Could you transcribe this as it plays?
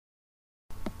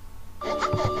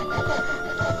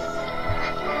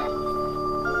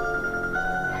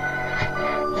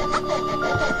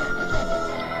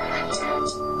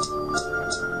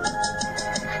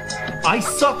I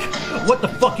suck? What the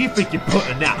fuck you think you're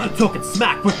putting out? Talking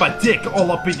smack with my dick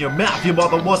all up in your mouth. Your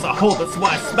mother was a hoe, that's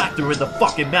why I smacked her in the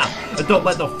fucking mouth. And don't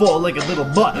let no four-legged little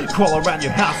mutt crawl around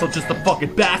your house. I'm just a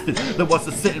fucking bastard that wants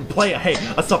to sit and play a hey.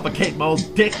 I suffocate my own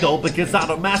dick though because I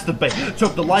don't masturbate.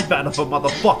 Choke the life out of a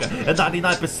motherfucker. And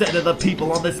 99% of the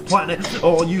people on this planet are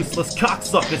all useless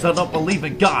cocksuckers. I don't believe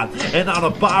in God and I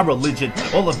don't buy religion.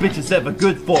 All a bitch is ever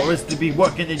good for is to be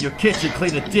working in your kitchen,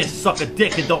 clean a dish, suck a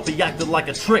dick, and don't be acting like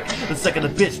a trick. The second a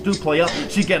bitch do play up,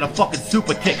 she get a fucking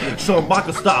super kick. Shawn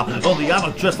Michaels style, only I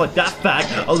don't dress like that fag.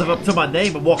 I live up to my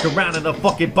name and walk around in a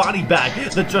fucking body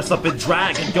bag. Then dress up in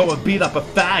drag and go and beat up a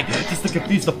fag. Just to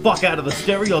confuse the fuck out of the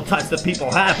stereotypes that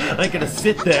people have. I ain't gonna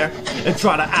sit there and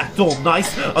try to act all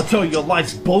nice. I'll tell you your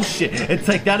life's bullshit and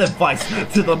take that advice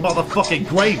to the motherfucking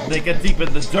grave, nigga, deep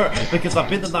in the dirt. Because I've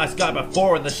been the nice guy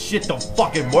before and the shit don't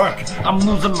fucking work. I'm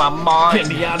losing my mind. Get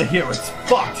me out of here, it's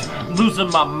fucked. Losing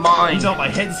my mind. You know my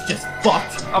head's just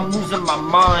fucked. I'm losing my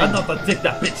mind. Another dick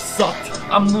that bitch sucked.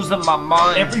 I'm losing my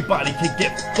mind. Everybody can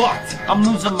get fucked. I'm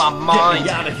losing my mind. Get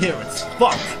me out of here, it's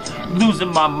fucked. Losing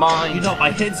my mind. You know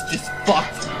my head's just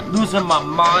fucked. Losing my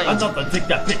mind. Another dick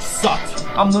that bitch sucked.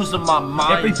 I'm losing my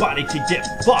mind. Everybody can get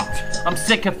fucked. I'm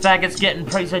sick of faggots getting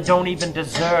praise I don't even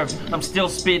deserve. I'm still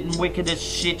spitting wickedest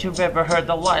shit you've ever heard.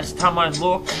 The last time I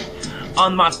looked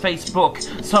on my Facebook,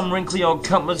 some wrinkly old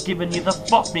cunt was giving you the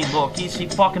fuck me look. Is she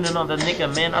fucking another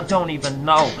nigga, man? I don't even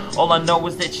know. All I know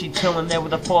is that she chilling there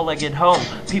with a four-legged hoe.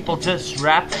 People just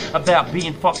rap about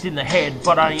being fucked in the head,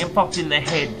 but I am fucked in the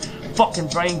head. Fucking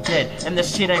brain dead, and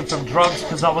this shit ain't from drugs,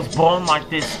 cause I was born like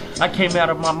this. I came out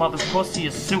of my mother's pussy a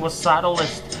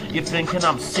suicidalist. You're thinking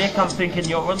I'm sick, I'm thinking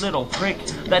you're a little prick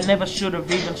that never should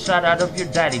have even shot out of your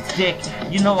daddy's dick.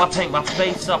 You know I paint my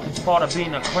face up, it's part of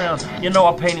being a clown. You know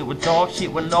I paint it with dog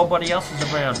shit when nobody else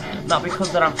is around. Not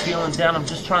because that I'm feeling down, I'm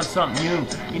just trying something new.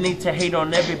 You need to hate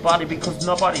on everybody because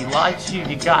nobody likes you.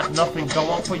 You got nothing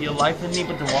going for your life and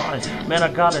neither do I. Man,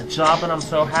 I got a job and I'm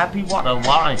so happy, what a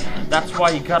lie. That's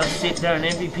why you gotta sit there and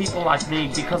envy people like me,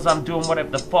 because I'm doing whatever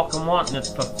the fuck I want and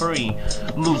it's for free.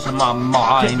 Losing my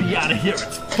mind. Get me out of here,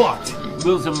 it's fucked.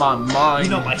 Losing my mind.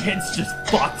 You know my head's just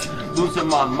fucked. Losing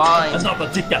my mind.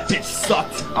 Another dick that bitch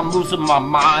sucked. I'm losing my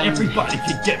mind. Everybody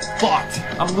can get fucked.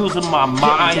 I'm losing my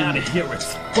mind. Get me out of here,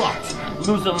 it's fucked.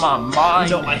 Losing my mind.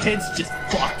 You know my head's just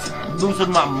fucked.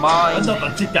 Losing my mind.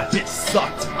 Another dick that bitch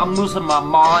sucked. I'm losing my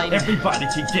mind. Everybody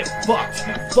can get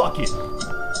fucked. Fuck it.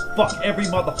 Fuck every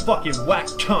motherfucking whack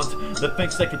cunt that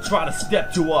thinks they can try to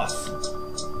step to us.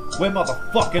 We're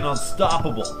motherfucking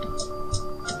unstoppable.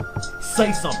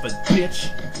 Say something, bitch.